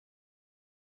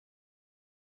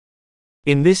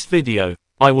In this video,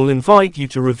 I will invite you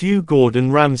to review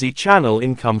Gordon Ramsay channel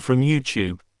income from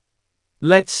YouTube.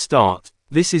 Let's start.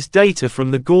 This is data from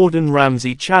the Gordon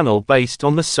Ramsay channel based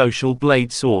on the Social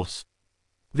Blade source.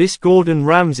 This Gordon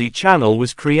Ramsay channel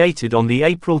was created on the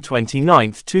April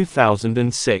 29,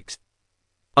 2006.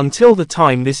 Until the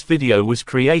time this video was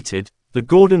created, the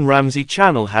Gordon Ramsay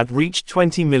channel had reached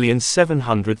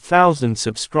 20,700,000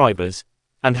 subscribers,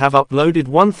 and have uploaded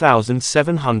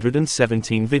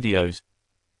 1,717 videos.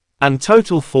 And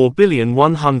total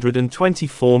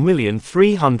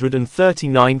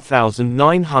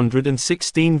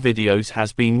 4,124,339,916 videos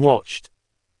has been watched.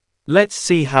 Let's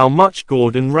see how much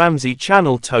Gordon Ramsay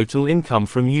channel total income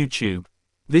from YouTube.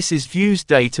 This is views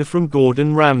data from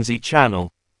Gordon Ramsay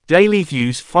channel. Daily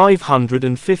views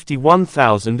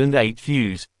 551,008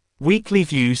 views. Weekly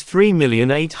views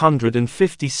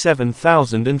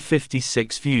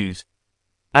 3,857,056 views.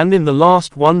 And in the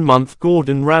last 1 month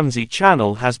Gordon Ramsay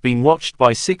channel has been watched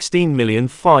by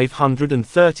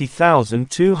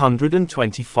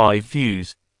 16,530,225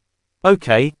 views.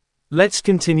 Okay, let's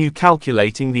continue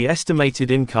calculating the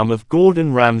estimated income of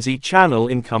Gordon Ramsay channel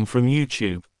income from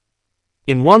YouTube.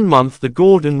 In 1 month the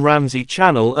Gordon Ramsay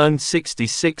channel earned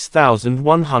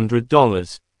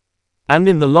 $66,100. And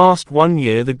in the last 1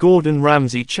 year the Gordon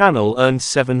Ramsay channel earned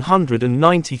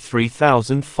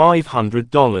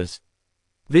 $793,500.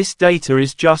 This data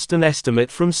is just an estimate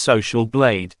from Social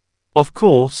Blade. Of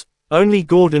course, only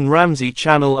Gordon Ramsay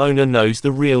channel owner knows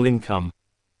the real income.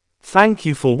 Thank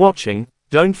you for watching.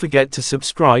 Don't forget to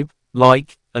subscribe,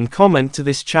 like, and comment to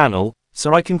this channel,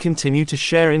 so I can continue to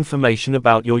share information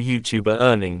about your YouTuber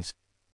earnings.